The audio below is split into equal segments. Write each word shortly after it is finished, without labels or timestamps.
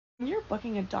When you're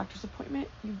booking a doctor's appointment,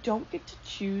 you don't get to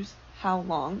choose how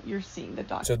long you're seeing the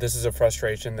doctor. So this is a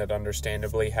frustration that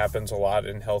understandably happens a lot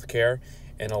in healthcare,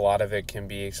 and a lot of it can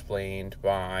be explained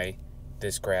by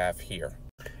this graph here.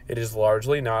 It is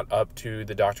largely not up to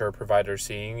the doctor or provider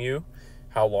seeing you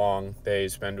how long they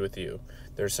spend with you.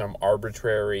 There's some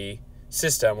arbitrary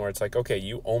system where it's like, okay,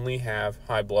 you only have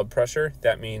high blood pressure,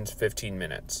 that means 15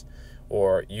 minutes.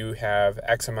 Or you have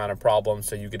X amount of problems,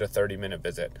 so you get a 30-minute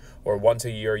visit. Or once a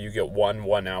year, you get one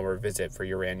 1-hour visit for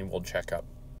your annual checkup.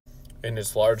 And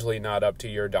it's largely not up to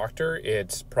your doctor.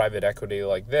 It's private equity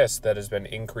like this that has been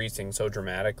increasing so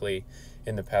dramatically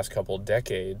in the past couple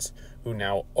decades, who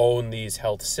now own these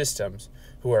health systems,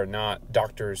 who are not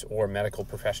doctors or medical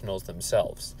professionals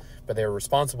themselves. But they're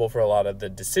responsible for a lot of the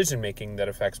decision-making that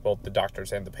affects both the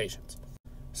doctors and the patients.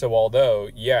 So although,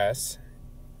 yes,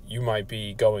 you might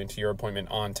be going to your appointment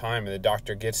on time and the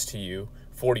doctor gets to you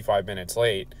 45 minutes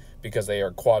late because they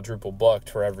are quadruple booked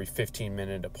for every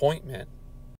 15-minute appointment,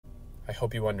 I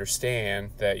hope you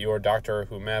understand that your doctor or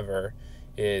whomever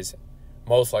is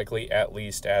most likely at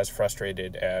least as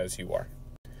frustrated as you are.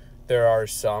 There are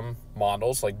some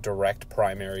models like direct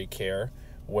primary care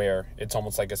where it's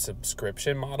almost like a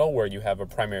subscription model where you have a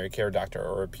primary care doctor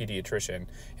or a pediatrician,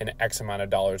 and X amount of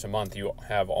dollars a month, you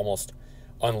have almost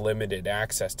unlimited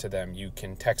access to them. You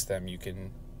can text them, you can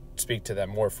speak to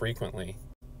them more frequently.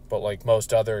 But like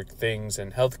most other things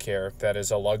in healthcare, that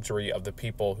is a luxury of the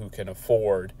people who can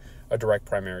afford a direct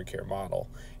primary care model.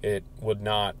 It would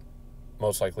not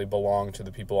most likely belong to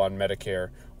the people on Medicare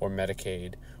or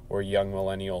Medicaid or young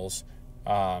millennials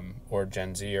or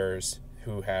Gen Zers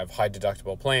who have high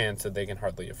deductible plans that they can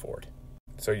hardly afford.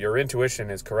 So your intuition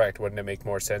is correct. Wouldn't it make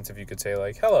more sense if you could say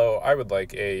like, hello, I would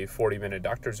like a 40-minute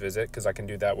doctor's visit because I can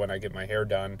do that when I get my hair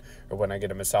done or when I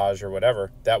get a massage or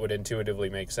whatever. That would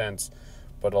intuitively make sense.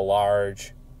 But a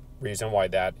large reason why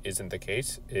that isn't the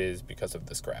case is because of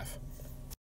this graph.